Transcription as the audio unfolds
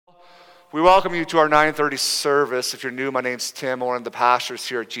We welcome you to our 9:30 service. If you're new, my name's Tim. I'm one of the pastors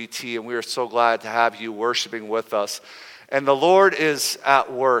here at GT, and we are so glad to have you worshiping with us. And the Lord is at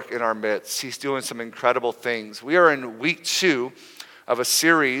work in our midst. He's doing some incredible things. We are in week 2 of a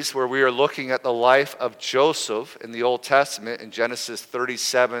series where we are looking at the life of Joseph in the Old Testament in Genesis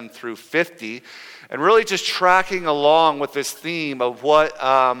 37 through 50, and really just tracking along with this theme of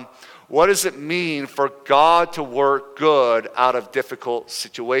what does it mean for God to work good out of difficult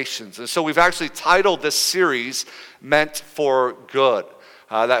situations? And so we've actually titled this series, Meant for Good.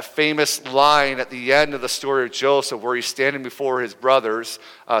 That famous line at the end of the story of Joseph where he's standing before his brothers.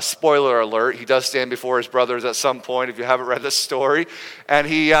 Spoiler alert, he does stand before his brothers at some point if you haven't read the story. And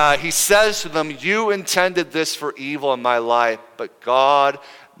he says to them, "You intended this for evil in my life, but God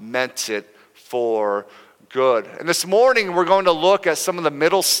meant it for good." And this morning we're going to look at some of the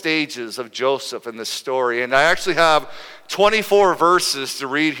middle stages of Joseph in this story. And I actually have 24 verses to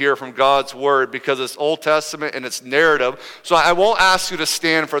read here from God's Word because it's Old Testament and it's narrative. So I won't ask you to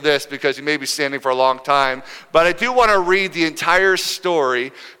stand for this because you may be standing for a long time. But I do want to read the entire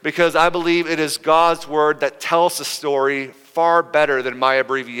story because I believe it is God's Word that tells the story far better than my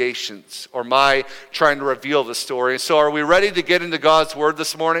abbreviations or my trying to reveal the story. So are we ready to get into God's Word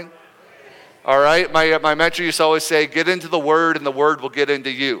this morning? All right, my mentor used to always say, get into the Word and the Word will get into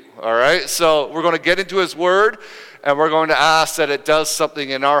you. All right, so we're going to get into His Word and we're going to ask that it does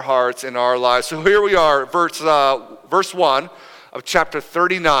something in our hearts, in our lives. So here we are, verse 1 of chapter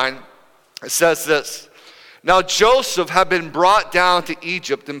 39. It says this: "Now Joseph had been brought down to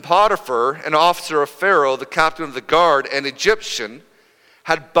Egypt, and Potiphar, an officer of Pharaoh, the captain of the guard, an Egyptian,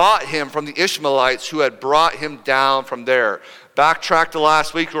 had bought him from the Ishmaelites who had brought him down from there." Backtrack to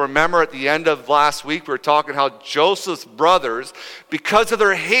last week. Remember at the end of last week, we were talking how Joseph's brothers, because of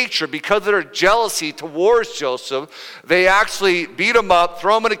their hatred, because of their jealousy towards Joseph, they actually beat him up,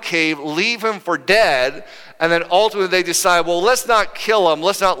 throw him in a cave, leave him for dead, and then ultimately they decide, well, let's not kill him,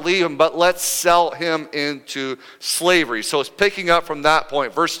 let's not leave him, but let's sell him into slavery. So it's picking up from that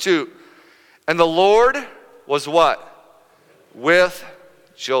point. Verse 2, "And the Lord was" what? "With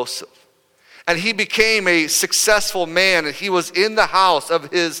Joseph. And he became a successful man, and he was in the house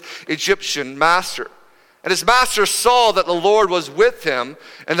of his Egyptian master. And his master saw that the Lord was with him,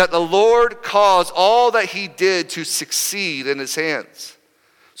 and that the Lord caused all that he did to succeed in his hands.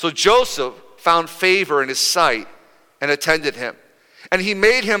 So Joseph found favor in his sight and attended him. And he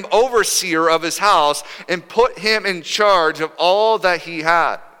made him overseer of his house and put him in charge of all that he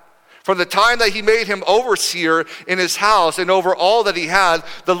had. From the time that he made him overseer in his house and over all that he had,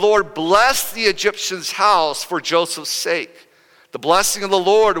 the Lord blessed the Egyptian's house for Joseph's sake. The blessing of the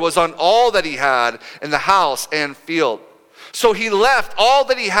Lord was on all that he had in the house and field. So he left all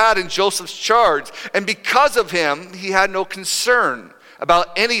that he had in Joseph's charge, and because of him, he had no concern about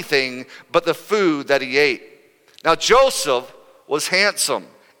anything but the food that he ate. Now Joseph was handsome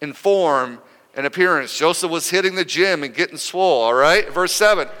in form and appearance." Joseph was hitting the gym and getting swole, all right? Verse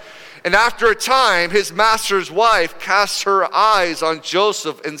 7. "And after a time, his master's wife cast her eyes on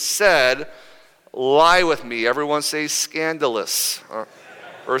Joseph and said, 'Lie with me.'" Everyone say scandalous.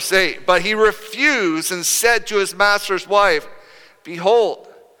 Verse 8. "But he refused and said to his master's wife, 'Behold,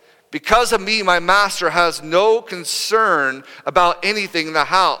 because of me, my master has no concern about anything in the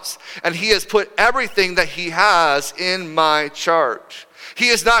house, and he has put everything that he has in my charge. He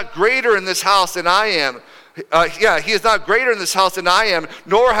is not greater in this house than I am. He is not greater in this house than I am,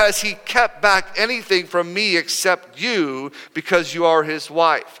 nor has he kept back anything from me except you, because you are his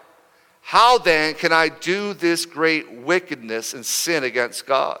wife. How then can I do this great wickedness and sin against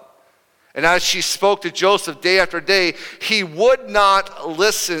God?' And as she spoke to Joseph day after day, he would not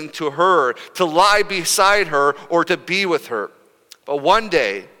listen to her, to lie beside her, or to be with her. But one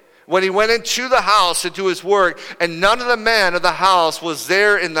day, when he went into the house to do his work, and none of the men of the house was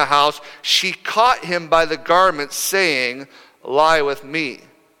there in the house, she caught him by the garment, saying, 'Lie with me.'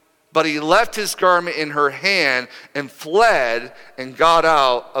 But he left his garment in her hand and fled and got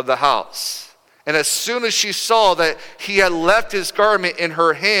out of the house. And as soon as she saw that he had left his garment in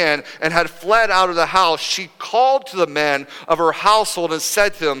her hand and had fled out of the house, she called to the men of her household and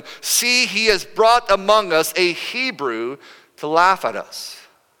said to them, 'See, he has brought among us a Hebrew to laugh at us.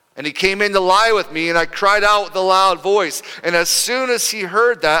 And he came in to lie with me, and I cried out with a loud voice. And as soon as he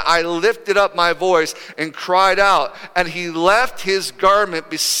heard that, I lifted up my voice and cried out. And he left his garment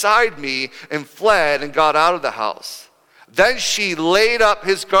beside me and fled and got out of the house. Then she laid up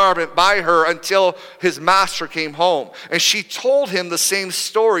his garment by her until his master came home. And she told him the same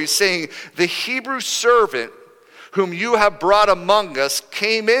story, saying, 'The Hebrew servant whom you have brought among us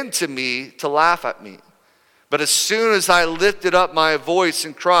came in to me to laugh at me.' But as soon as I lifted up my voice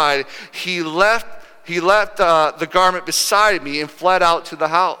and cried, he left the garment beside me and fled out to the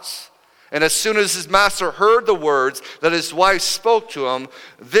house. And as soon as his master heard the words that his wife spoke to him,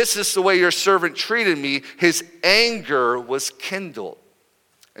 this is the way your servant treated me, his anger was kindled.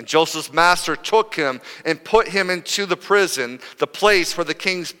 And Joseph's master took him and put him into the prison, the place where the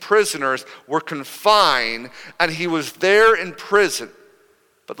king's prisoners were confined, and he was there in prison.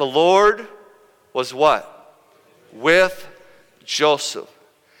 But the Lord was what? With Joseph,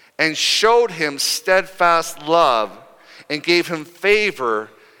 and showed him steadfast love, and gave him favor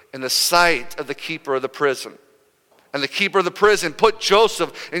in the sight of the keeper of the prison. And the keeper of the prison put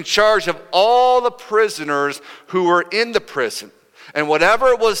Joseph in charge of all the prisoners who were in the prison. And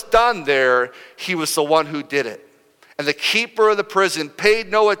whatever was done there, he was the one who did it. And the keeper of the prison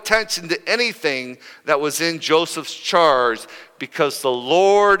paid no attention to anything that was in Joseph's charge, because the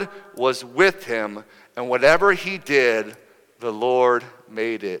Lord was with him, and whatever he did, the Lord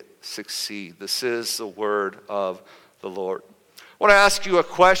made it succeed. This is the word of the Lord. I want to ask you a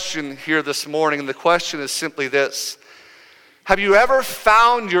question here this morning, and the question is simply this. Have you ever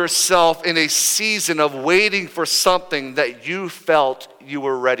found yourself in a season of waiting for something that you felt you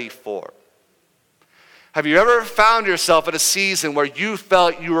were ready for? Have you ever found yourself in a season where you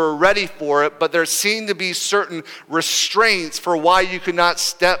felt you were ready for it, but there seemed to be certain restraints for why you could not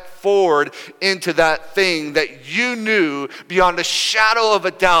step forward into that thing that you knew beyond a shadow of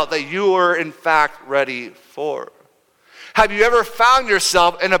a doubt that you were in fact ready for? Have you ever found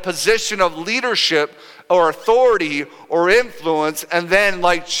yourself in a position of leadership or authority or influence, and then,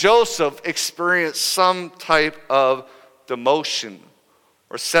 like Joseph, experienced some type of demotion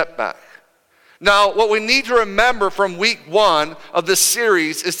or setback? Now, what we need to remember from week 1 of this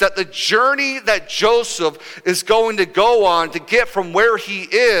series is that the journey that Joseph is going to go on to get from where he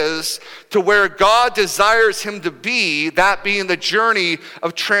is to where God desires him to be, that being the journey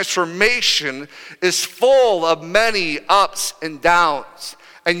of transformation, is full of many ups and downs.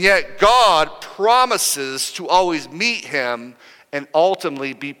 And yet God promises to always meet him and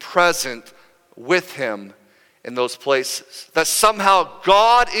ultimately be present with him in those places. That somehow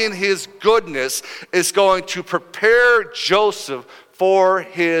God in his goodness is going to prepare Joseph for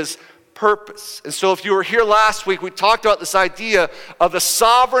his purpose. And so if you were here last week, we talked about this idea of the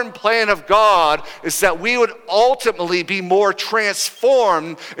sovereign plan of God is that we would ultimately be more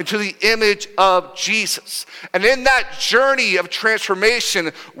transformed into the image of Jesus. And in that journey of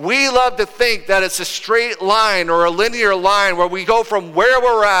transformation, we love to think that it's a straight line or a linear line where we go from where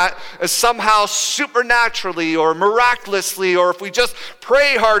we're at as somehow supernaturally or miraculously, or if we just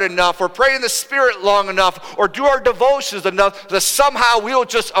pray hard enough or pray in the Spirit long enough or do our devotions enough, that somehow we will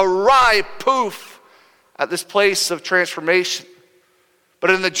just arrive poof at this place of transformation.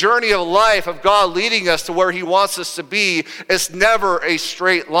 But in the journey of life of God leading us to where he wants us to be, it's never a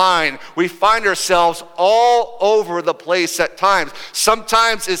straight line. We find ourselves all over the place at times.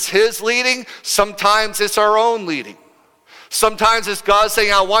 Sometimes it's his leading, sometimes it's our own leading. Sometimes it's God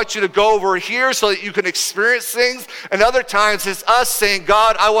saying, I want you to go over here so that you can experience things. And other times it's us saying,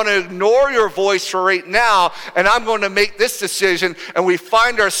 God, I want to ignore your voice for right now, and I'm going to make this decision. And we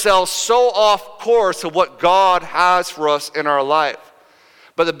find ourselves so off course of what God has for us in our life.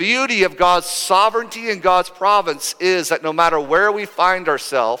 But the beauty of God's sovereignty and God's providence is that no matter where we find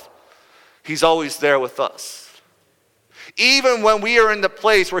ourselves, he's always there with us. Even when we are in the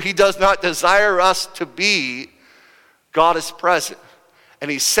place where he does not desire us to be, God is present,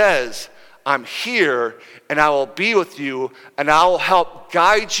 and he says, I'm here, and I will be with you, and I will help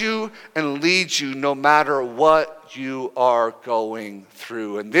guide you and lead you no matter what you are going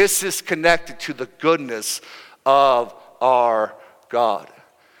through. And this is connected to the goodness of our God.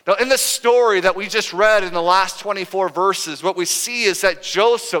 Now, in the story that we just read in the last 24 verses, what we see is that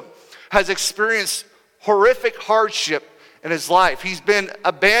Joseph has experienced horrific hardship in his life. He's been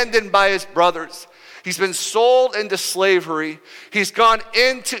abandoned by his brothers. He's been sold into slavery. He's gone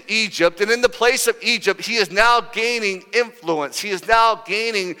into Egypt. And in the place of Egypt, he is now gaining influence. He is now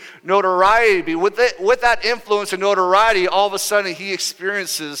gaining notoriety. With that influence and notoriety, all of a sudden he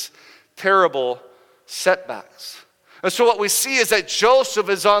experiences terrible setbacks. And so what we see is that Joseph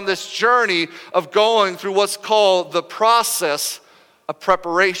is on this journey of going through what's called the process of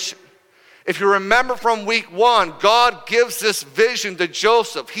preparation. If you remember from week 1, God gives this vision to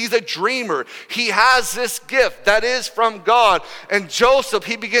Joseph. He's a dreamer. He has this gift that is from God. And Joseph,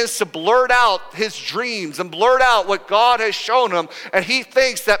 he begins to blurt out his dreams and blurt out what God has shown him. And he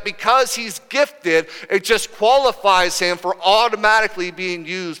thinks that because he's gifted, it just qualifies him for automatically being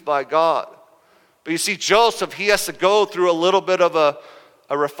used by God. But you see, Joseph, he has to go through a little bit of a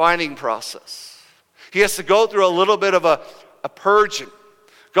refining process. He has to go through a little bit of a purging.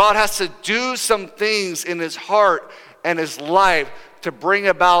 God has to do some things in his heart and his life to bring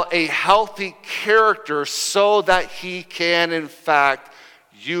about a healthy character so that he can, in fact,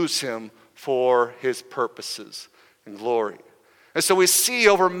 use him for his purposes and glory. And so we see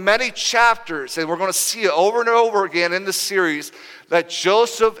over many chapters, and we're going to see it over and over again in the series, that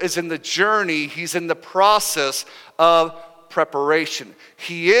Joseph is in the journey, he's in the process of preparation.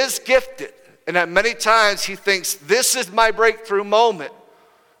 He is gifted, and at many times he thinks, this is my breakthrough moment.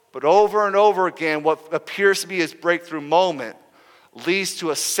 But over and over again, what appears to be his breakthrough moment leads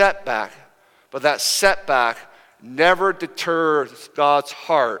to a setback, but that setback never deters God's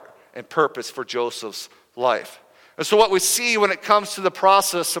heart and purpose for Joseph's life. And so what we see when it comes to the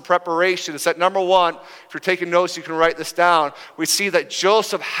process of preparation is that, number one, if you're taking notes, you can write this down. We see that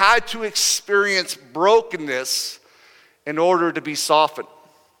Joseph had to experience brokenness in order to be softened.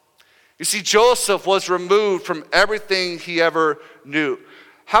 You see, Joseph was removed from everything he ever knew.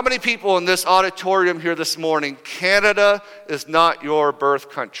 How many people in this auditorium here this morning, Canada is not your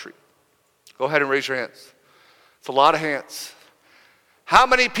birth country? Go ahead and raise your hands. It's a lot of hands. How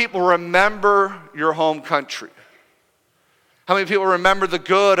many people remember your home country? How many people remember the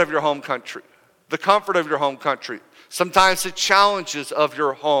good of your home country, the comfort of your home country, sometimes the challenges of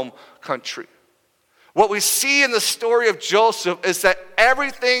your home country? What we see in the story of Joseph is that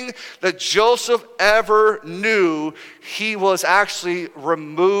everything that Joseph ever knew, he was actually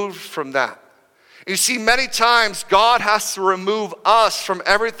removed from that. You see, many times God has to remove us from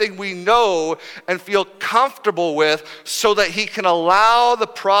everything we know and feel comfortable with so that he can allow the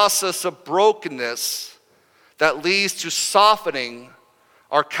process of brokenness that leads to softening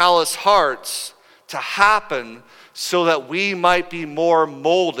our callous hearts to happen so that we might be more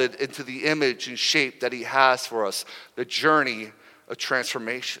molded into the image and shape that he has for us, the journey of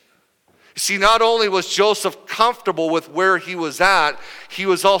transformation. You see, not only was Joseph comfortable with where he was at, he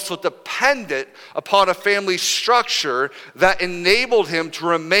was also dependent upon a family structure that enabled him to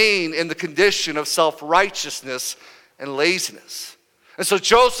remain in the condition of self-righteousness and laziness. And so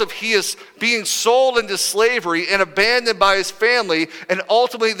Joseph, he is being sold into slavery and abandoned by his family, and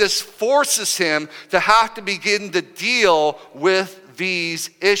ultimately this forces him to have to begin to deal with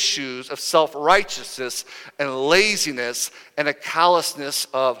these issues of self-righteousness and laziness and a callousness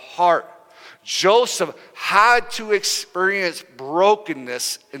of heart. Joseph had to experience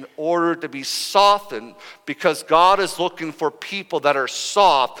brokenness in order to be softened, because God is looking for people that are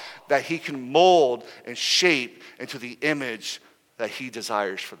soft, that he can mold and shape into the image that he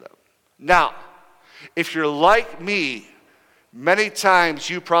desires for them. Now, if you're like me, many times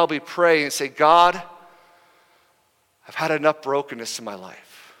you probably pray and say, God, I've had enough brokenness in my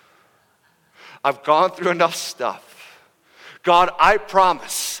life. I've gone through enough stuff. God, I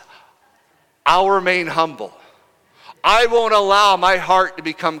promise I'll remain humble. I won't allow my heart to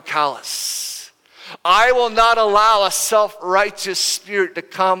become callous. I will not allow a self-righteous spirit to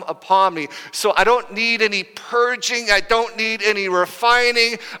come upon me. So I don't need any purging. I don't need any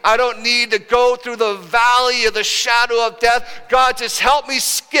refining. I don't need to go through the valley of the shadow of death. God, just help me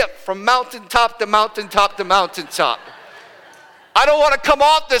skip from mountaintop to mountaintop to mountaintop. I don't want to come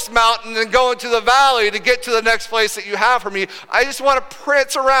off this mountain and go into the valley to get to the next place that you have for me. I just want to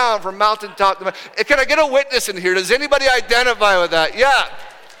prance around from mountaintop to mountaintop. Can I get a witness in here? Does anybody identify with that? Yeah.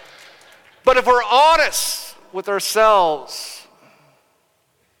 But if we're honest with ourselves,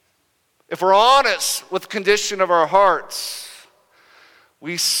 if we're honest with the condition of our hearts,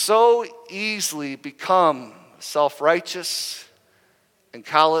 we so easily become self-righteous and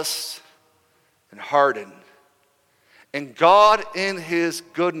callous and hardened. And God, in his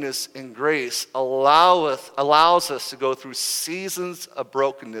goodness and grace, allows us to go through seasons of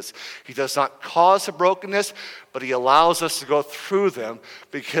brokenness. He does not cause the brokenness, but he allows us to go through them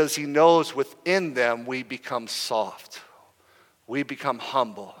because he knows within them we become soft. We become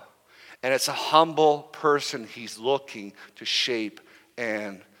humble. And it's a humble person he's looking to shape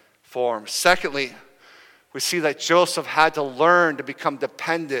and form. Secondly, we see that Joseph had to learn to become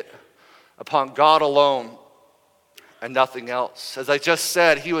dependent upon God alone and nothing else. As I just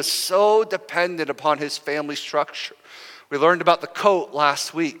said, he was so dependent upon his family structure. We learned about the coat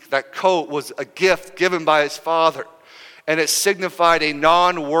last week. That coat was a gift given by his father, and it signified a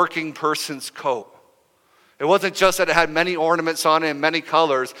non-working person's coat. It wasn't just that it had many ornaments on it and many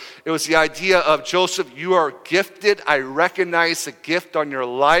colors. It was the idea of, Joseph, you are gifted. I recognize the gift on your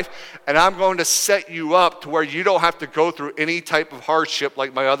life, and I'm going to set you up to where you don't have to go through any type of hardship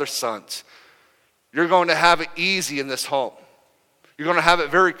like my other sons. You're going to have it easy in this home. You're going to have it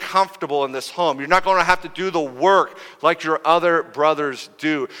very comfortable in this home. You're not going to have to do the work like your other brothers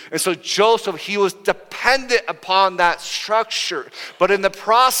do. And so Joseph, he was dependent upon that structure. But in the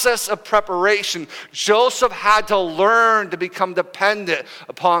process of preparation, Joseph had to learn to become dependent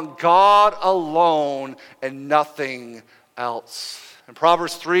upon God alone and nothing else. In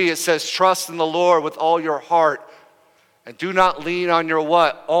Proverbs 3, it says, trust in the Lord with all your heart. And do not lean on your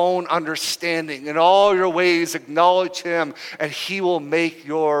what? Own understanding. In all your ways acknowledge him, and he will make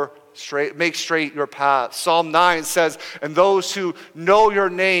straight your path. Psalm 9 says, and those who know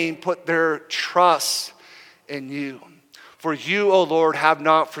your name put their trust in you. For you, O Lord, have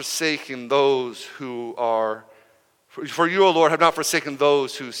not forsaken those who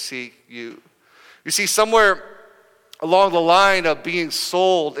seek you. You see, somewhere along the line of being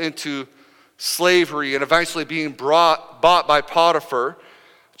sold into slavery and eventually being bought by Potiphar,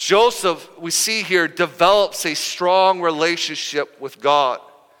 Joseph, we see here, develops a strong relationship with God.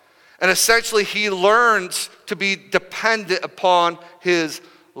 And essentially he learns to be dependent upon his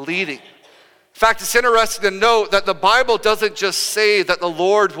leading. In fact, it's interesting to note that the Bible doesn't just say that the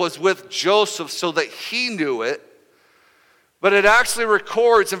Lord was with Joseph so that he knew it, but it actually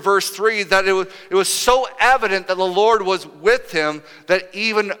records in verse 3 that it was so evident that the Lord was with him that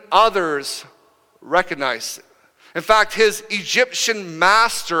even others recognized it. In fact, his Egyptian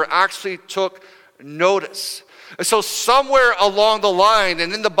master actually took notice. And so somewhere along the line,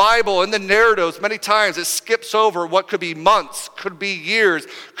 and in the Bible, in the narratives, many times it skips over what could be months, could be years,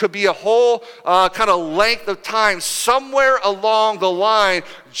 could be a whole kind of length of time. Somewhere along the line,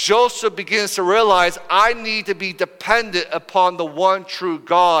 Joseph begins to realize, I need to be dependent upon the one true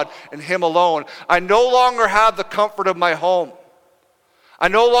God and him alone. I no longer have the comfort of my home. I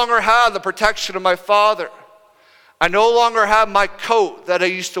no longer have the protection of my father. I no longer have my coat that I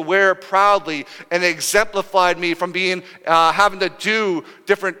used to wear proudly and exemplified me from having to do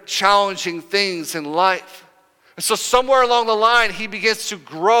different challenging things in life. And so somewhere along the line, he begins to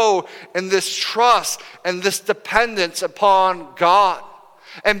grow in this trust and this dependence upon God.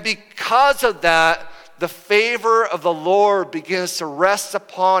 And because of that, the favor of the Lord begins to rest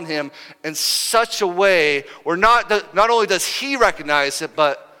upon him in such a way where not only does he recognize it,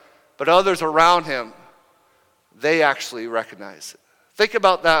 but others around him, they actually recognize it. Think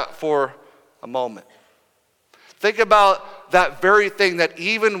about that for a moment. Think about that very thing that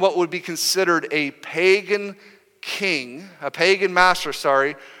even what would be considered a pagan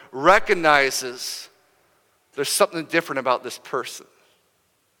master, recognizes there's something different about this person.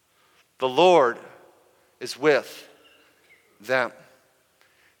 The Lord is with them.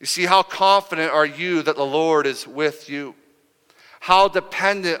 You see, how confident are you that the Lord is with you? How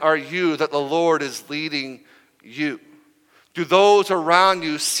dependent are you that the Lord is leading you? Do those around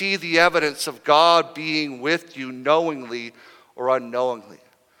you see the evidence of God being with you knowingly or unknowingly?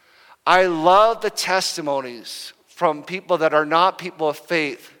 I love the testimonies from people that are not people of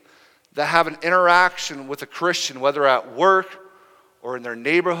faith that have an interaction with a Christian, whether at work or in their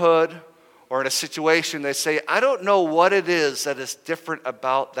neighborhood or in a situation. They say, I don't know what it is that is different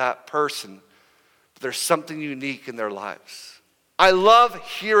about that person, but there's something unique in their lives. I love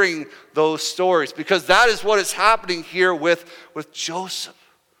hearing those stories because that is what is happening here with Joseph.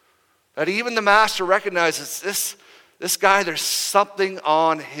 That even the master recognizes this guy, there's something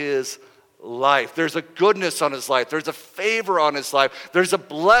on his life. There's a goodness on his life. There's a favor on his life. There's a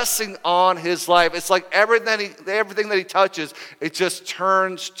blessing on his life. It's like everything that he touches, it just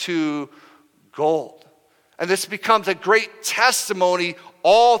turns to gold. And this becomes a great testimony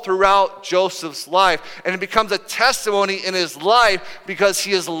all throughout Joseph's life. And it becomes a testimony in his life because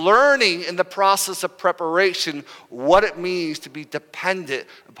he is learning in the process of preparation what it means to be dependent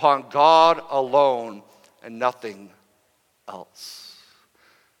upon God alone and nothing else.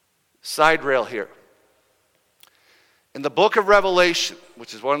 Side rail here. In the book of Revelation,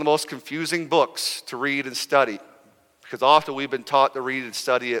 which is one of the most confusing books to read and study, because often we've been taught to read and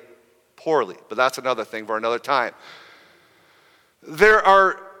study it poorly, but that's another thing for another time. There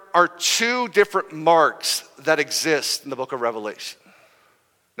are two different marks that exist in the book of Revelation.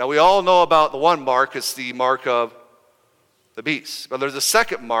 Now we all know about the one mark, it's the mark of the beast. But there's a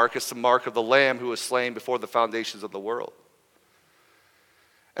second mark, it's the mark of the Lamb who was slain before the foundations of the world.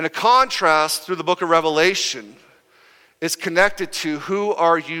 And a contrast through the book of Revelation is connected to who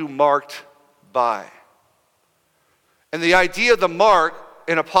are you marked by. And the idea of the mark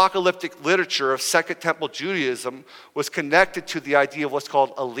in apocalyptic literature of Second Temple Judaism was connected to the idea of what's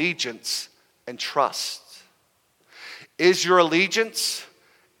called allegiance and trust. Is your allegiance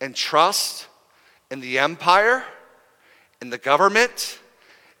and trust in the empire, in the government,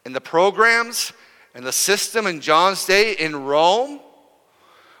 in the programs, in the system in John's day in Rome?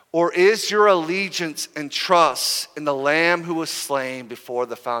 Or is your allegiance and trust in the Lamb who was slain before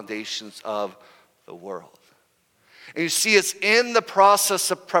the foundations of the world? And you see, it's in the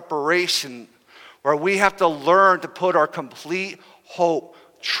process of preparation where we have to learn to put our complete hope,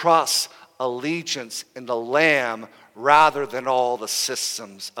 trust, allegiance in the Lamb rather than all the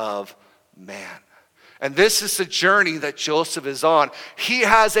systems of man. And this is the journey that Joseph is on. He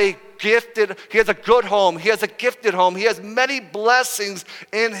has a good home. He has a gifted home. He has many blessings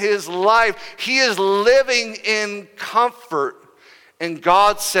in his life. He is living in comfort. And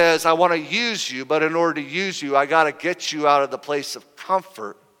God says, I want to use you, but in order to use you, I got to get you out of the place of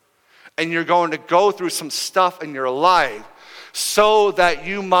comfort. And you're going to go through some stuff in your life so that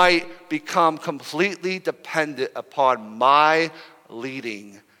you might become completely dependent upon my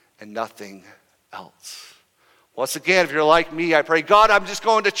leading and nothing else. Once again, if you're like me, I pray, God, I'm just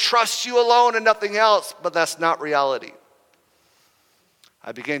going to trust you alone and nothing else, but that's not reality.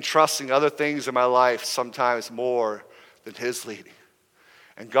 I begin trusting other things in my life sometimes more than his leading.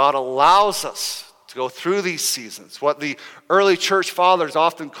 And God allows us to go through these seasons, what the early church fathers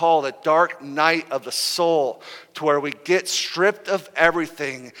often call the dark night of the soul, to where we get stripped of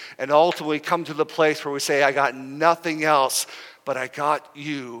everything and ultimately come to the place where we say, I got nothing else, but I got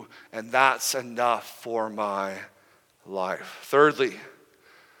you, and that's enough for my life. Thirdly,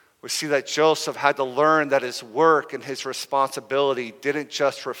 we see that Joseph had to learn that his work and his responsibility didn't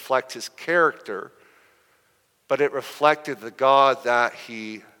just reflect his character, but it reflected the God that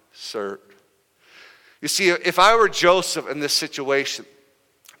he served. You see, if I were Joseph in this situation,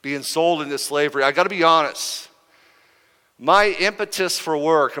 being sold into slavery, I got to be honest. My impetus for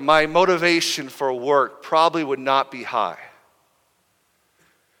work and my motivation for work probably would not be high.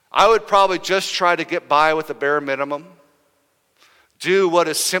 I would probably just try to get by with the bare minimum, do what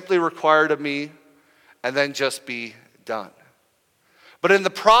is simply required of me, and then just be done. But in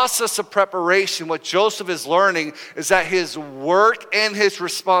the process of preparation, what Joseph is learning is that his work and his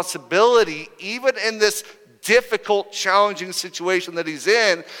responsibility, even in this difficult, challenging situation that he's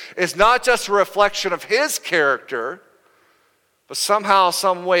in, is not just a reflection of his character, but somehow,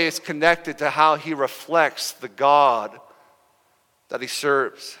 some way it's connected to how he reflects the God that he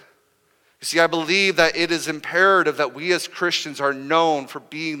serves. You see, I believe that it is imperative that we as Christians are known for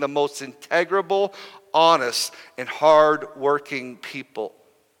being the most integrable, honest, and hard-working people.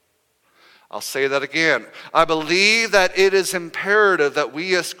 I'll say that again. I believe that it is imperative that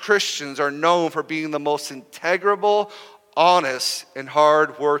we as Christians are known for being the most integrable, honest, and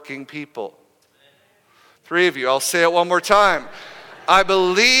hard-working people. 3 of you, I'll say it one more time. I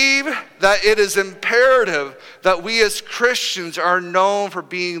believe that it is imperative that we as Christians are known for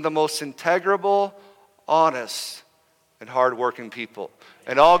being the most integrable, honest, and hardworking people.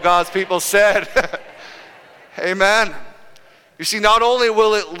 And all God's people said, amen. You see, not only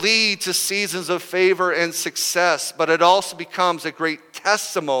will it lead to seasons of favor and success, but it also becomes a great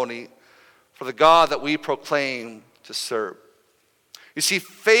testimony for the God that we proclaim to serve. You see,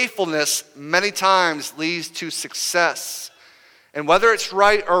 faithfulness many times leads to success. And whether it's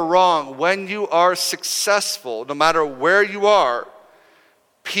right or wrong, when you are successful, no matter where you are,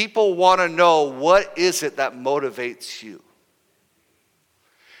 people want to know, what is it that motivates you?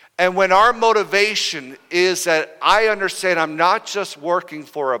 And when our motivation is that I understand I'm not just working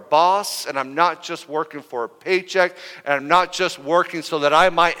for a boss, and I'm not just working for a paycheck, and I'm not just working so that I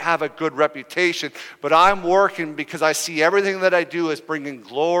might have a good reputation, but I'm working because I see everything that I do as bringing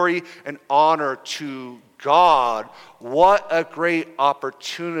glory and honor to God. What a great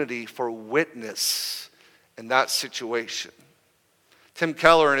opportunity for witness in that situation. Tim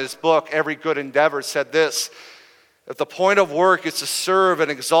Keller, in his book, Every Good Endeavor, said this: if the point of work is to serve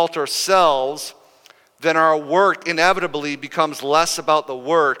and exalt ourselves, then our work inevitably becomes less about the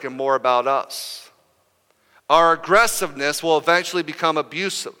work and more about us. Our aggressiveness will eventually become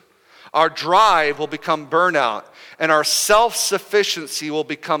abusive. Our drive will become burnout, and our self-sufficiency will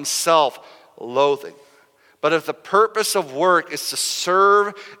become self-loathing. But if the purpose of work is to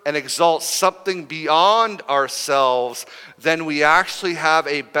serve and exalt something beyond ourselves, then we actually have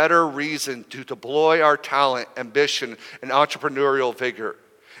a better reason to deploy our talent, ambition, and entrepreneurial vigor.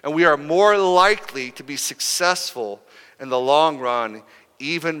 And we are more likely to be successful in the long run,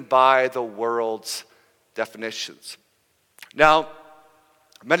 even by the world's definitions. Now,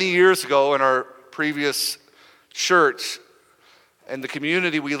 many years ago in our previous church, and the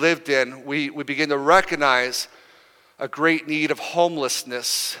community we lived in, we began to recognize a great need of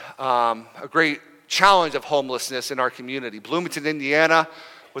homelessness, a great challenge of homelessness in our community. Bloomington, Indiana,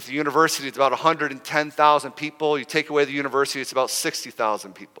 with the university, it's about 110,000 people. You take away the university, it's about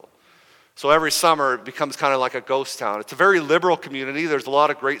 60,000 people. So every summer it becomes kind of like a ghost town. It's a very liberal community. There's a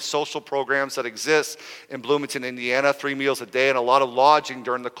lot of great social programs that exist in Bloomington, Indiana, 3 meals a day and a lot of lodging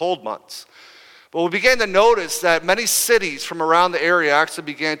during the cold months. But we began to notice that many cities from around the area actually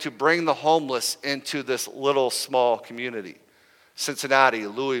began to bring the homeless into this little small community. Cincinnati,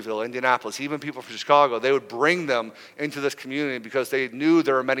 Louisville, Indianapolis, even people from Chicago, they would bring them into this community because they knew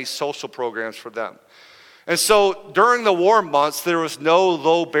there were many social programs for them. And so during the warm months, there was no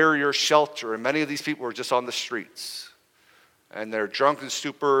low barrier shelter, and many of these people were just on the streets. And their drunken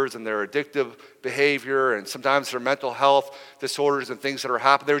stupors and their addictive behavior and sometimes their mental health disorders and things that are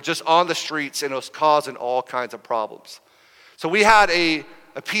happening, they were just on the streets, and it was causing all kinds of problems. So we had a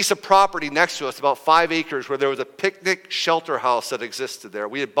piece of property next to us, about 5 acres, where there was a picnic shelter house that existed there.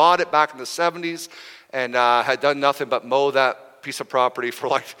 We had bought it back in the 70s and had done nothing but mow that piece of property for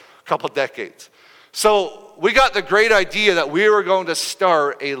like a couple decades. So we got the great idea that we were going to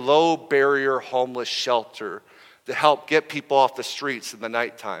start a low barrier homeless shelter to help get people off the streets in the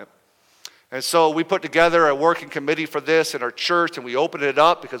nighttime. And so we put together a working committee for this in our church, and we opened it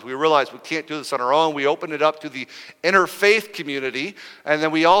up because we realized we can't do this on our own. We opened it up to the interfaith community, and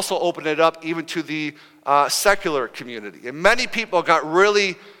then we also opened it up even to the secular community. And many people got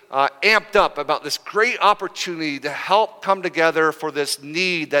really amped up about this great opportunity to help come together for this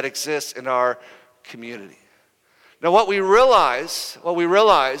need that exists in our community. Now, what we realize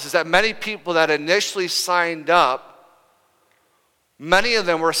is that many people that initially signed up, many of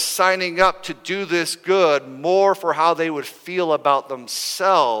them were signing up to do this good more for how they would feel about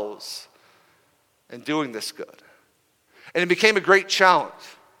themselves in doing this good. And it became a great challenge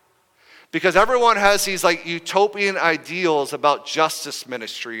because everyone has these like utopian ideals about justice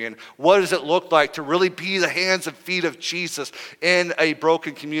ministry and what does it look like to really be the hands and feet of Jesus in a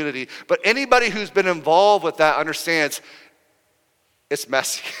broken community. But anybody who's been involved with that understands it's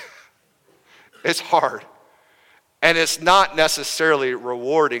messy. It's hard. And it's not necessarily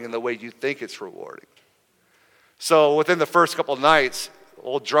rewarding in the way you think it's rewarding. So within the first couple of nights,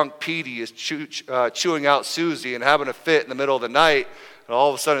 old drunk Petey is chewing out Susie and having a fit in the middle of the night. And all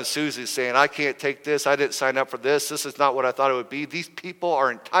of a sudden Susie's saying, I can't take this. I didn't sign up for this. This is not what I thought it would be. These people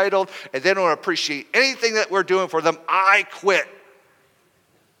are entitled and they don't appreciate anything that we're doing for them. I quit.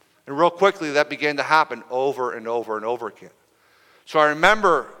 And real quickly that began to happen over and over and over again. So I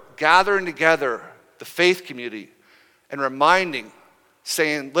remember gathering together the faith community and reminding,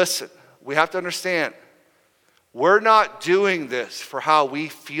 saying, listen, we have to understand, we're not doing this for how we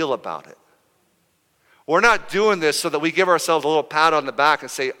feel about it. We're not doing this so that we give ourselves a little pat on the back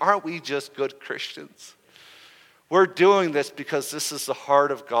and say, aren't we just good Christians? We're doing this because this is the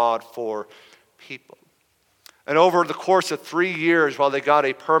heart of God for people. And over the course of 3 years, while they got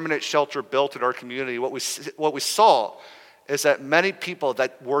a permanent shelter built in our community, what we saw is that many people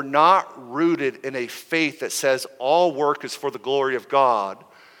that were not rooted in a faith that says all work is for the glory of God,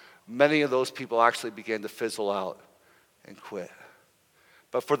 many of those people actually began to fizzle out and quit.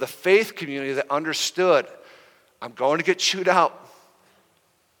 But for the faith community that understood, I'm going to get chewed out.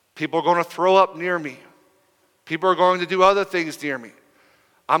 People are going to throw up near me. People are going to do other things near me.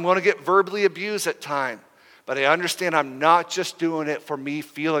 I'm going to get verbally abused at times. But I understand I'm not just doing it for me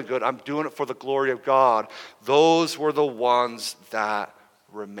feeling good. I'm doing it for the glory of God. Those were the ones that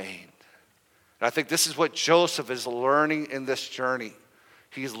remained. And I think this is what Joseph is learning in this journey.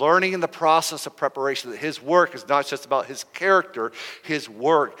 He's learning in the process of preparation that his work is not just about his character. His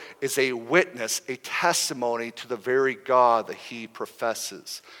work is a witness, a testimony to the very God that he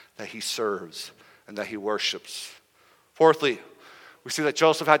professes, that he serves, and that he worships. Fourthly, we see that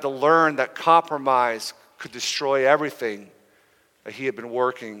Joseph had to learn that compromise could destroy everything that he had been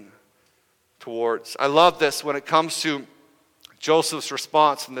working towards. I love this when it comes to Joseph's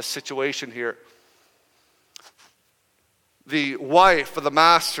response in this situation here. The wife of the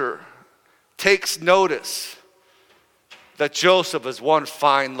master takes notice that Joseph is one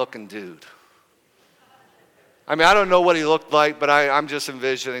fine-looking dude. I mean, I don't know what he looked like, but I'm just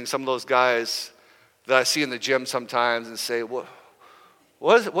envisioning some of those guys that I see in the gym sometimes and say, what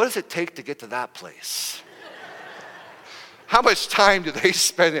does it take to get to that place? How much time do they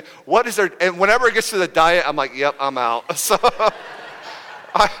spend? And whenever it gets to the diet, I'm like, yep, I'm out. So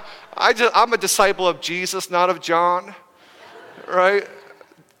I'm a disciple of Jesus, not of John. Right?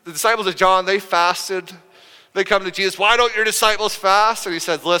 The disciples of John, they fasted. They come to Jesus, why don't your disciples fast? And he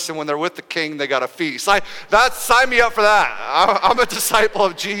says, listen, when they're with the king, they got a feast. Sign me up for that. I'm a disciple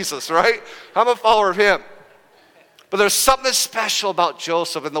of Jesus, right? I'm a follower of him. But there's something special about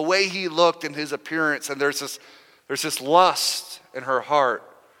Joseph and the way he looked and his appearance. And there's this lust in her heart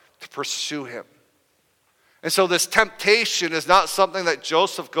to pursue him. And so this temptation is not something that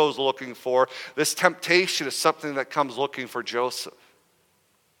Joseph goes looking for. This temptation is something that comes looking for Joseph.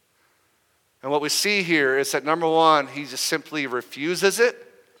 And what we see here is that number one, he just simply refuses it.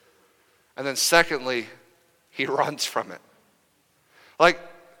 And then secondly, he runs from it. Like,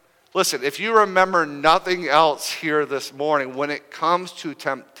 listen, if you remember nothing else here this morning, when it comes to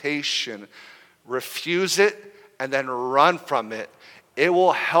temptation, refuse it and then run from it. It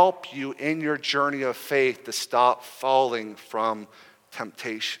will help you in your journey of faith to stop falling from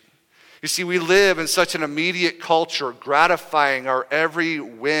temptation. You see, we live in such an immediate culture, gratifying our every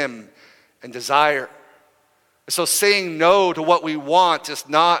whim and desire. So saying no to what we want is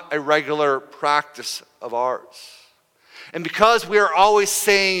not a regular practice of ours. And because we are always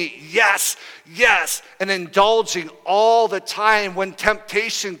saying yes, yes, and indulging all the time, when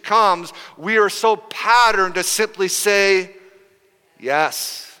temptation comes, we are so patterned to simply say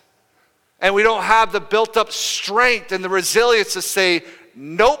yes. And we don't have the built-up strength and the resilience to say,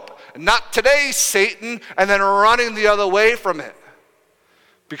 nope, not today, Satan, and then running the other way from it.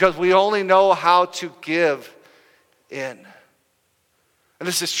 Because we only know how to give in. And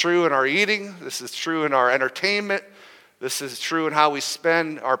this is true in our eating. This is true in our entertainment. This is true in how we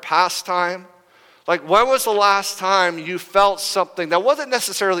spend our pastime. Like, when was the last time you felt something that wasn't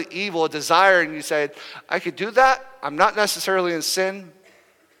necessarily evil, a desire, and you said, I could do that. I'm not necessarily in sin,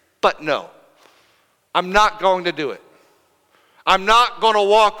 but no, I'm not going to do it. I'm not going to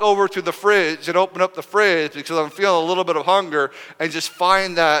walk over to the fridge and open up the fridge because I'm feeling a little bit of hunger and just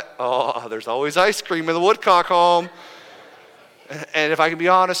find that, oh, there's always ice cream in the Woodcock home. And if I can be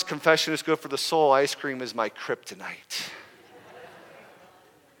honest, confession is good for the soul. Ice cream is my kryptonite.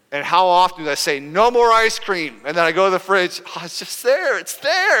 And how often do I say, no more ice cream? And then I go to the fridge, oh, it's just there,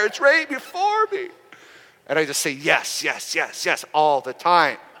 it's right before me. And I just say yes, yes, yes, yes, all the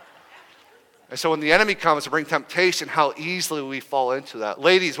time. And so when the enemy comes to bring temptation, how easily we fall into that.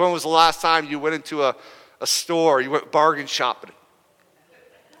 Ladies, when was the last time you went into a store, you went bargain shopping?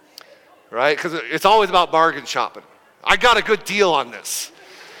 Right? Because it's always about bargain shopping. I got a good deal on this.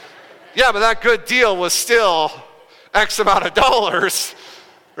 Yeah, but that good deal was still X amount of dollars.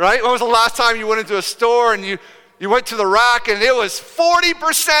 Right? When was the last time you went into a store and you went to the rack and it was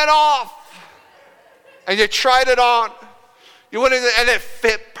 40% off? And you tried it on. You went in and it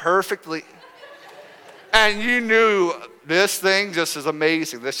fit perfectly. And you knew this thing just is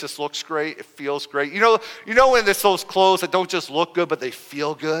amazing. This just looks great. It feels great. You know when there's those clothes that don't just look good, but they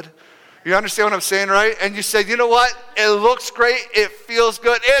feel good? You understand what I'm saying, right? And you say, you know what? It looks great. It feels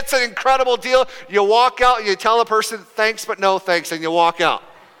good. It's an incredible deal. You walk out and you tell the person, thanks, but no thanks, and you walk out.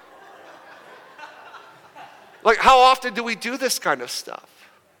 Like, how often do we do this kind of stuff?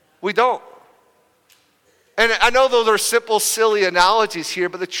 We don't. And I know those are simple, silly analogies here,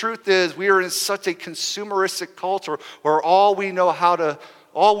 but the truth is we are in such a consumeristic culture where all we know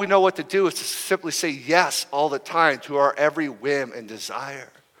what to do is to simply say yes all the time to our every whim and desire.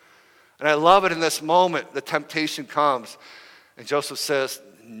 And I love it in this moment, the temptation comes, and Joseph says,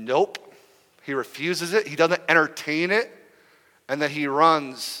 nope. He refuses it. He doesn't entertain it, and then he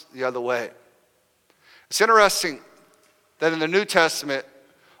runs the other way. It's interesting that in the New Testament,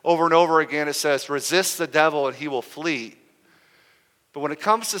 over and over again, it says, resist the devil and he will flee. But when it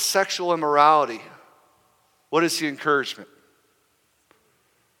comes to sexual immorality, what is the encouragement?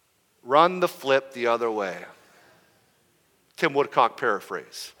 Run the flip the other way. Tim Woodcock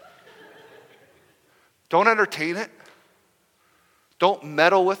paraphrase. Don't entertain it. Don't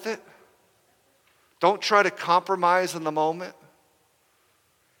meddle with it. Don't try to compromise in the moment.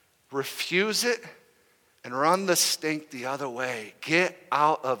 Refuse it. And run the stink the other way. Get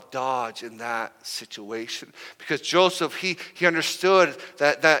out of Dodge in that situation. Because Joseph, he understood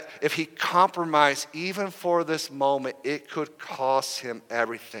that if he compromised even for this moment, it could cost him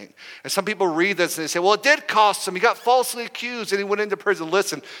everything. And some people read this and they say, well, it did cost him. He got falsely accused and he went into prison.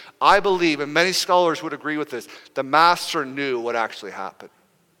 Listen, I believe, and many scholars would agree with this, the master knew what actually happened.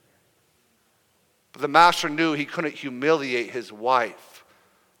 But the master knew he couldn't humiliate his wife.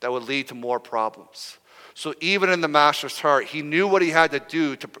 That would lead to more problems. So even in the master's heart, he knew what he had to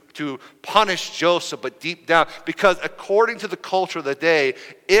do to punish Joseph, but deep down, because according to the culture of the day,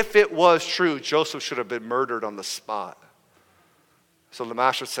 if it was true, Joseph should have been murdered on the spot. So the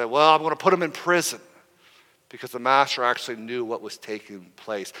master said, well, I'm going to put him in prison, because the master actually knew what was taking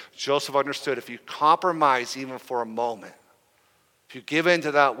place. Joseph understood if you compromise even for a moment, if you give in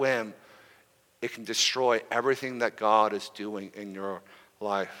to that whim, it can destroy everything that God is doing in your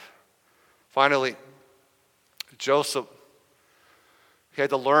life. Finally, Joseph, he had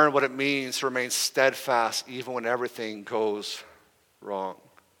to learn what it means to remain steadfast even when everything goes wrong.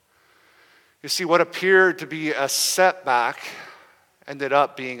 You see, what appeared to be a setback ended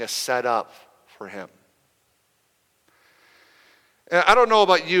up being a setup for him. And I don't know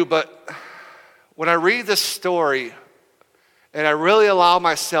about you, but when I read this story and I really allow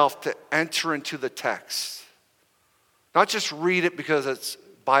myself to enter into the text, not just read it because it's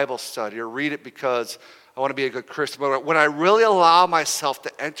Bible study or read it because I want to be a good Christian, but when I really allow myself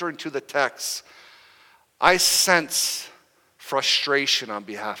to enter into the text, I sense frustration on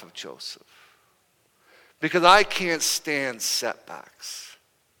behalf of Joseph. Because I can't stand setbacks.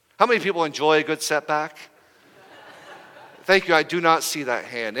 How many people enjoy a good setback? Thank you, I do not see that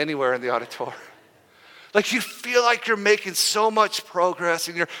hand anywhere in the auditorium. Like you feel like you're making so much progress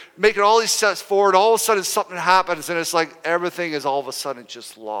and you're making all these steps forward, all of a sudden something happens and it's like everything is all of a sudden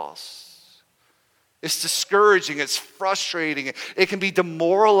just lost. It's discouraging, it's frustrating, it can be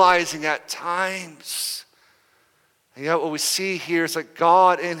demoralizing at times. And yet what we see here is that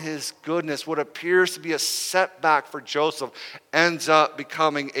God in his goodness, what appears to be a setback for Joseph, ends up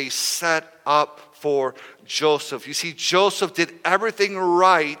becoming a setup for Joseph. You see, Joseph did everything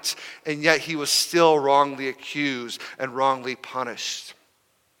right, and yet he was still wrongly accused and wrongly punished.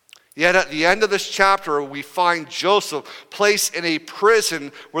 Yet at the end of this chapter, we find Joseph placed in a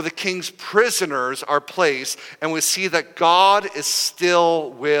prison where the king's prisoners are placed, and we see that God is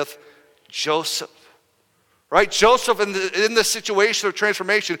still with Joseph. Right? Joseph in the situation of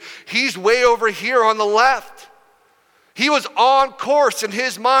transformation, he's way over here on the left. He was on course in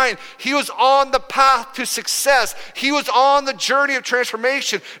his mind. He was on the path to success. He was on the journey of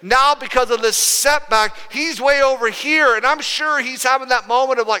transformation. Now because of this setback, he's way over here. And I'm sure he's having that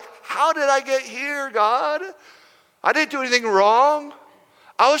moment of like, how did I get here, God? I didn't do anything wrong.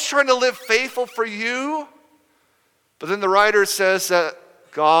 I was trying to live faithful for you. But then the writer says that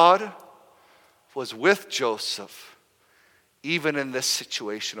God was with Joseph, even in this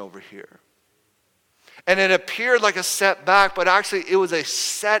situation over here. And it appeared like a setback, but actually it was a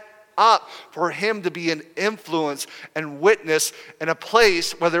set up for him to be an influence and witness in a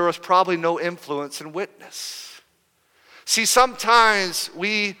place where there was probably no influence and witness. See, sometimes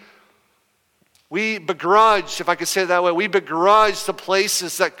we begrudge, if I could say it that way, we begrudge the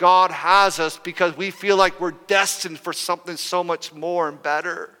places that God has us because we feel like we're destined for something so much more and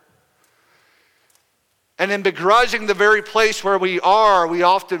better. And in begrudging the very place where we are, we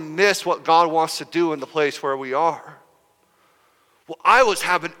often miss what God wants to do in the place where we are. Well, I was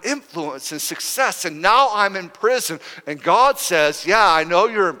having influence and success, and now I'm in prison. And God says, yeah, I know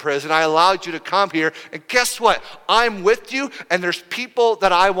you're in prison. I allowed you to come here. And guess what? I'm with you, and there's people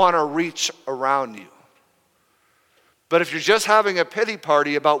that I want to reach around you. But if you're just having a pity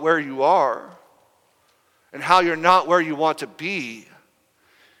party about where you are and how you're not where you want to be,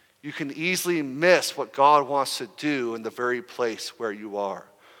 you can easily miss what God wants to do in the very place where you are.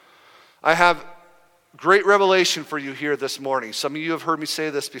 I have great revelation for you here this morning. Some of you have heard me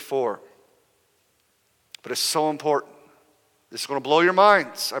say this before, but it's so important. This is going to blow your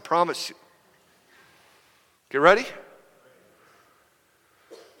minds, I promise you. Get ready?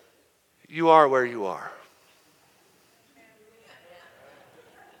 You are where you are.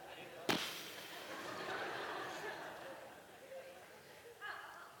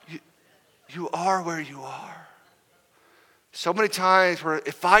 You are where you are. So many times where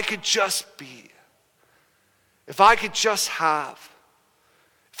if I could just be, if I could just have,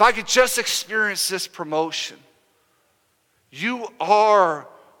 if I could just experience this promotion, you are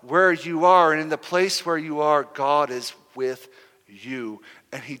where you are. And in the place where you are, God is with you.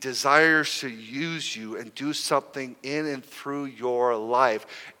 And he desires to use you and do something in and through your life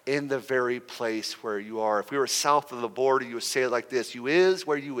in the very place where you are. If we were south of the border, you would say it like this: you is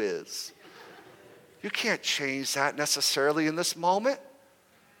where you is. You can't change that necessarily in this moment,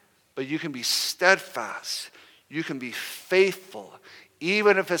 but you can be steadfast. You can be faithful,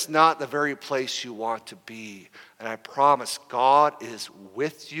 even if it's not the very place you want to be. And I promise God is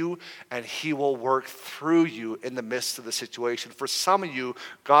with you, and he will work through you in the midst of the situation. For some of you,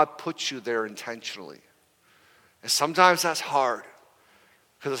 God puts you there intentionally. And sometimes that's hard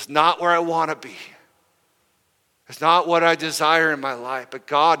because it's not where I want to be. It's not what I desire in my life. But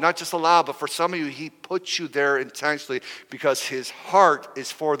God, not just allow, but for some of you, he puts you there intentionally because his heart is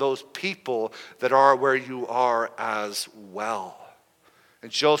for those people that are where you are as well.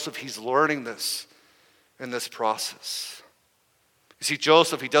 And Joseph, he's learning this in this process. You see,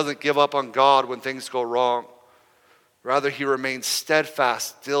 Joseph, he doesn't give up on God when things go wrong. Rather, he remains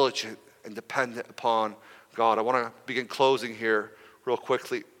steadfast, diligent, and dependent upon God. I want to begin closing here real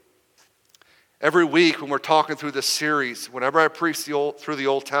quickly. Every week when we're talking through this series, whenever I preach through the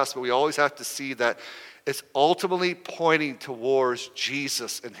Old Testament, we always have to see that it's ultimately pointing towards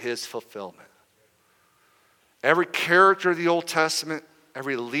Jesus and his fulfillment. Every character of the Old Testament,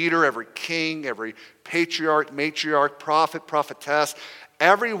 every leader, every king, every patriarch, matriarch, prophet, prophetess,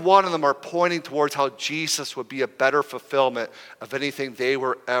 every one of them are pointing towards how Jesus would be a better fulfillment of anything they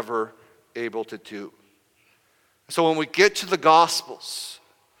were ever able to do. So when we get to the Gospels,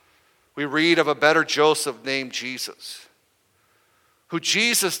 we read of a better Joseph named Jesus, who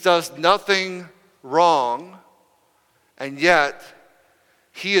Jesus does nothing wrong, and yet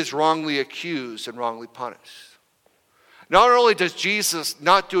he is wrongly accused and wrongly punished. Not only does Jesus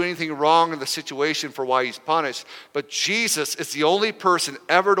not do anything wrong in the situation for why he's punished, but Jesus is the only person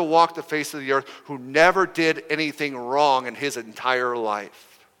ever to walk the face of the earth who never did anything wrong in his entire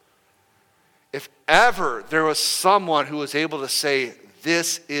life. If ever there was someone who was able to say,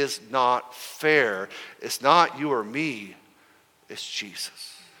 this is not fair, it's not you or me, it's Jesus.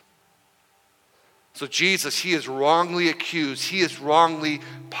 So Jesus, he is wrongly accused, he is wrongly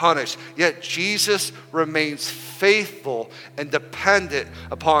punished, yet Jesus remains faithful and dependent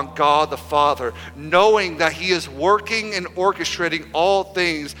upon God the Father, knowing that he is working and orchestrating all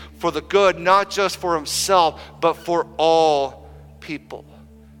things for the good, not just for himself, but for all people.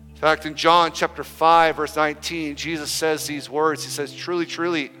 In fact, in John chapter 5, verse 19, Jesus says these words. He says, truly,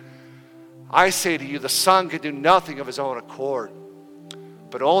 truly, I say to you, the Son can do nothing of his own accord,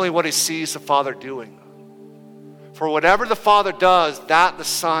 but only what he sees the Father doing. For whatever the Father does, that the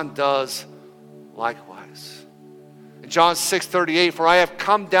Son does likewise. In John 6:38, for I have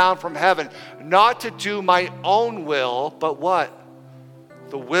come down from heaven, not to do my own will, but what?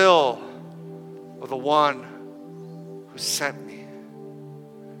 The will of the one who sent me.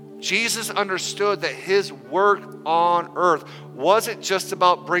 Jesus understood that his work on earth wasn't just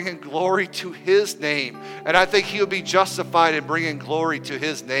about bringing glory to his name. And I think he would be justified in bringing glory to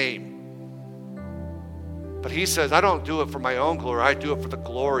his name. But he says, I don't do it for my own glory. I do it for the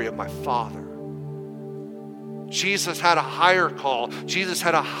glory of my Father. Jesus had a higher call. Jesus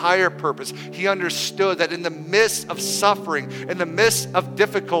had a higher purpose. He understood that in the midst of suffering, in the midst of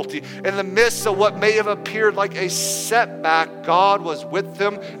difficulty, in the midst of what may have appeared like a setback, God was with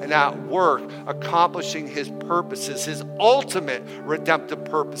him and at work accomplishing his purposes, his ultimate redemptive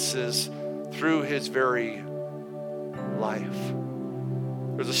purposes through his very life.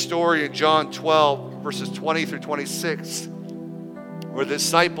 There's a story in John 12, verses 20 through 26, where the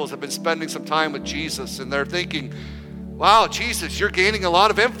disciples have been spending some time with Jesus, and they're thinking, wow, Jesus, you're gaining a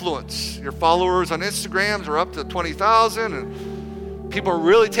lot of influence. Your followers on Instagrams are up to 20,000, and people are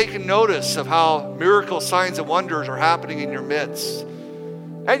really taking notice of how miracle signs and wonders are happening in your midst.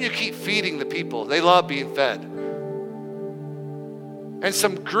 And you keep feeding the people. They love being fed. And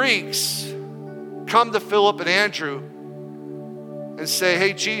some Greeks come to Philip and Andrew and say,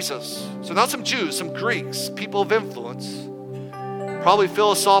 hey, Jesus. So not some Jews, some Greeks, people of influence, probably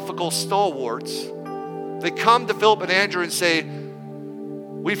philosophical stalwarts. They come to Philip and Andrew and say,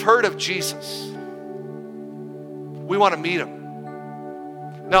 we've heard of Jesus. We want to meet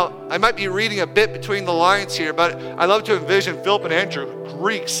him. Now, I might be reading a bit between the lines here, but I love to envision Philip and Andrew,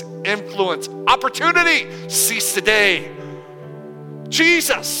 Greeks, influence, opportunity, cease today.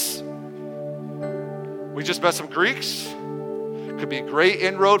 Jesus. We just met some Greeks. Could be a great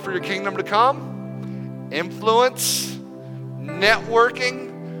inroad for your kingdom to come. Influence,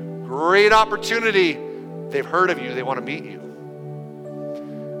 networking, great opportunity. They've heard of you. They want to meet you.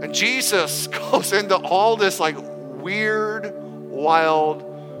 And Jesus goes into all this like weird, wild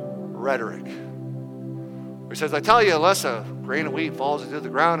rhetoric. He says, I tell you, unless a grain of wheat falls into the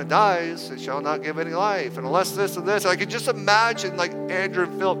ground and dies, it shall not give any life. And unless this and this, I can just imagine like Andrew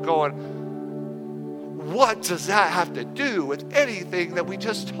and Philip going, what does that have to do with anything that we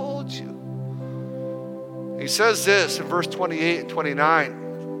just told you? He says this in verse 28 and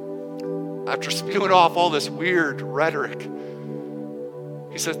 29. After spewing off all this weird rhetoric,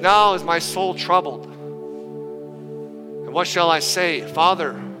 he says, now is my soul troubled. And what shall I say?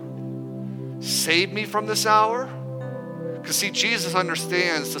 Father, save me from this hour? Because see, Jesus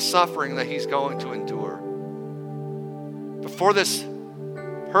understands the suffering that he's going to endure. But for this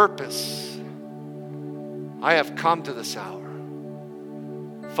purpose, I have come to this hour.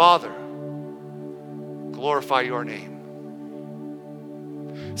 Father, glorify your name.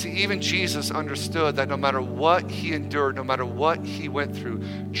 See, even Jesus understood that no matter what he endured, no matter what he went through,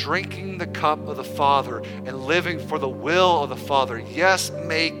 drinking the cup of the Father and living for the will of the Father, yes,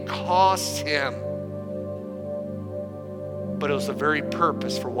 may cost him, but it was the very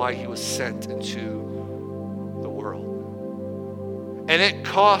purpose for why he was sent into the world. And it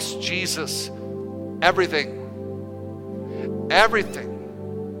cost Jesus everything. Everything.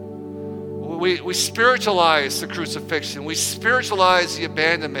 we spiritualize the crucifixion. We spiritualize the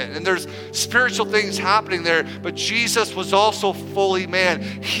abandonment. And there's spiritual things happening there. But Jesus was also fully man.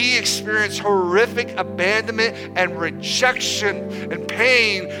 He experienced horrific abandonment and rejection and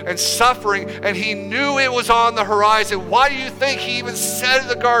pain and suffering. And he knew it was on the horizon. Why do you think he even said in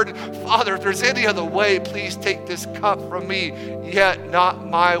the garden, Father, if there's any other way, please take this cup from me. Yet not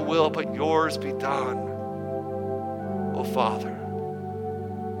my will, but yours be done. Oh, Father.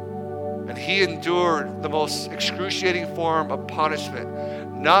 And he endured the most excruciating form of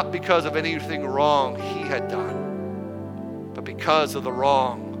punishment, not because of anything wrong he had done, but because of the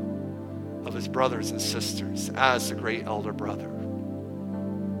wrong of his brothers and sisters as the great elder brother.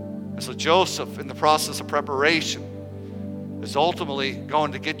 And so Joseph, in the process of preparation, is ultimately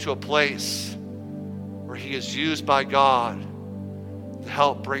going to get to a place where he is used by God to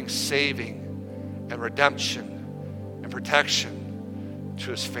help bring saving and redemption and protection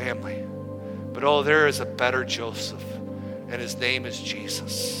to his family. But oh, there is a better Joseph, and his name is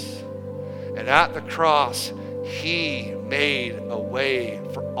Jesus. And at the cross, he made a way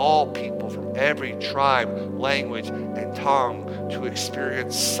for all people from every tribe, language, and tongue to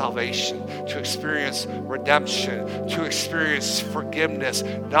experience salvation, to experience redemption, to experience forgiveness,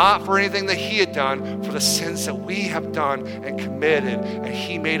 not for anything that he had done, for the sins that we have done and committed. And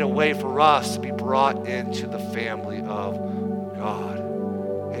he made a way for us to be brought into the family of God.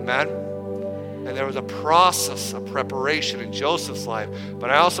 Amen. And there was a process of preparation in Joseph's life.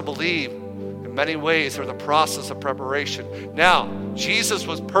 But I also believe in many ways there was a process of preparation. Now, Jesus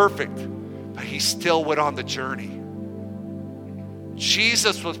was perfect, but he still went on the journey.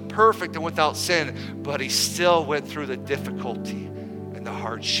 Jesus was perfect and without sin, but he still went through the difficulty and the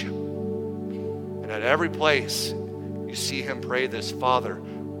hardship. And at every place, you see him pray this, Father,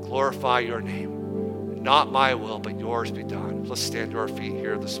 glorify your name. Not my will, but yours be done. Let's stand to our feet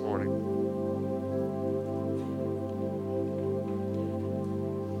here this morning.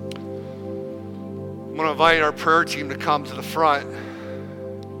 I'm going to invite our prayer team to come to the front.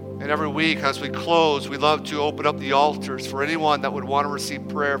 And every week as we close, we love to open up the altars for anyone that would want to receive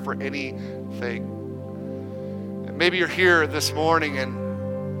prayer for anything. And maybe you're here this morning,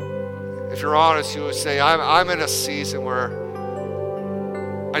 and if you're honest, you would say, I'm in a season where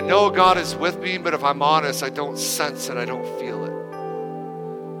I know God is with me, but if I'm honest, I don't sense it, I don't feel it.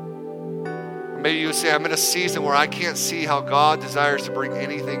 Or maybe you would say, I'm in a season where I can't see how God desires to bring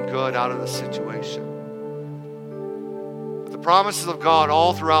anything good out of the situation. The promises of God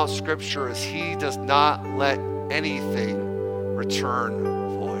all throughout Scripture is he does not let anything return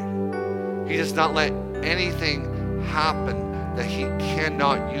void. He does not let anything happen that he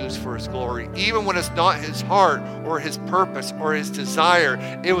cannot use for his glory. Even when it's not his heart or his purpose or his desire,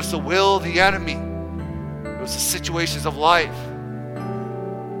 it was the will of the enemy. It was the situations of life.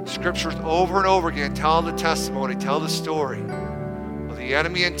 Scriptures over and over again tell the testimony, tell the story. What the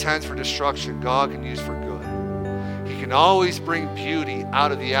enemy intends for destruction, God can use for good. He can always bring beauty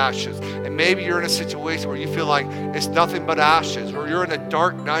out of the ashes. And maybe you're in a situation where you feel like it's nothing but ashes, or you're in a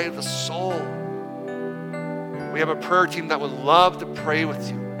dark night of the soul. We have a prayer team that would love to pray with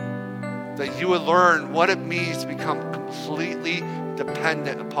you, that you would learn what it means to become completely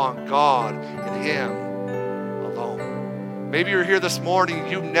dependent upon God and him alone. Maybe you're here this morning,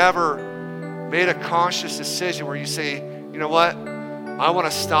 you never made a conscious decision where you say, you know what? I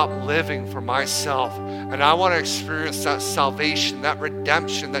want to stop living for myself, and I want to experience that salvation, that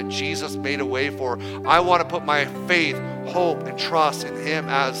redemption that Jesus made a way for. I want to put my faith, hope, and trust in him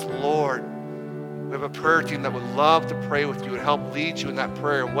as Lord. We have a prayer team that would love to pray with you and help lead you in that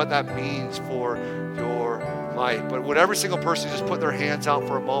prayer and what that means for your life. But would every single person just put their hands out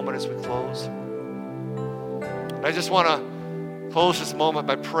for a moment as we close? I just want to close this moment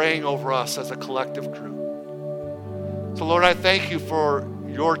by praying over us as a collective group. So Lord, I thank you for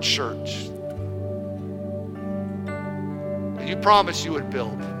your church. And you promised you would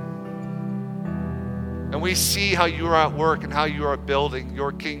build. And we see how you are at work and how you are building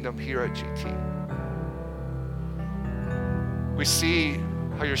your kingdom here at GT. We see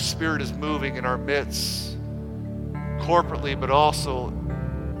how your Spirit is moving in our midst, corporately, but also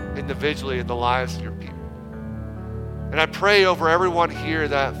individually in the lives of your people. And I pray over everyone here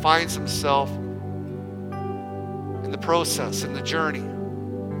that finds himself in the process, in the journey.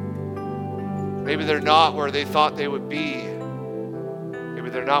 Maybe they're not where they thought they would be. Maybe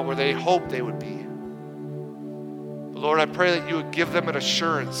they're not where they hoped they would be. But Lord, I pray that you would give them an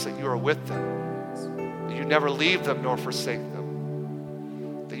assurance that you are with them, that you never leave them nor forsake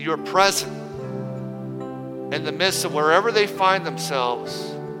them, that you are present in the midst of wherever they find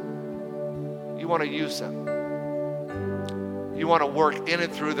themselves. You want to use them. You want to work in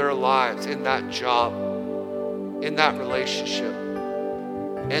and through their lives, in that job, in that relationship,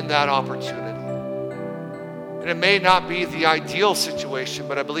 in that opportunity. And it may not be the ideal situation,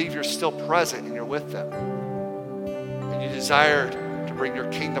 but I believe you're still present and you're with them. And you desire to bring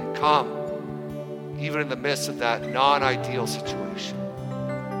your kingdom come, even in the midst of that non-ideal situation.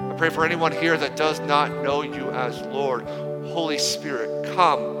 I pray for anyone here that does not know you as Lord. Holy Spirit,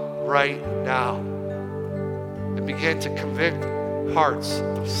 come right now and begin to convict hearts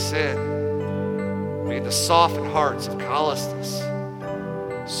of sin. Begin to soften hearts of callousness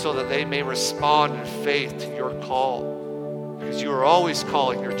so that they may respond in faith to your call. Because you are always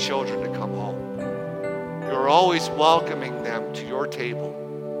calling your children to come home. You are always welcoming them to your table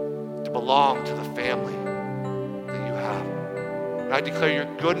to belong to the family that you have. And I declare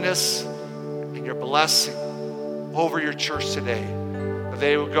your goodness and your blessing over your church today. That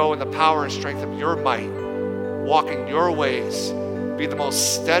they will go in the power and strength of your might, walk in your ways, be the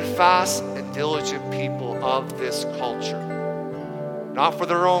most steadfast and diligent people of this culture. Not for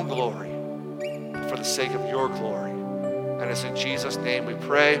their own glory, but for the sake of your glory. And it's in Jesus' name we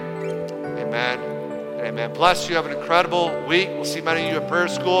pray. Amen and amen. Bless you. Have an incredible week. We'll see many of you at prayer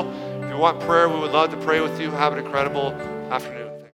school. If you want prayer, we would love to pray with you. Have an incredible afternoon.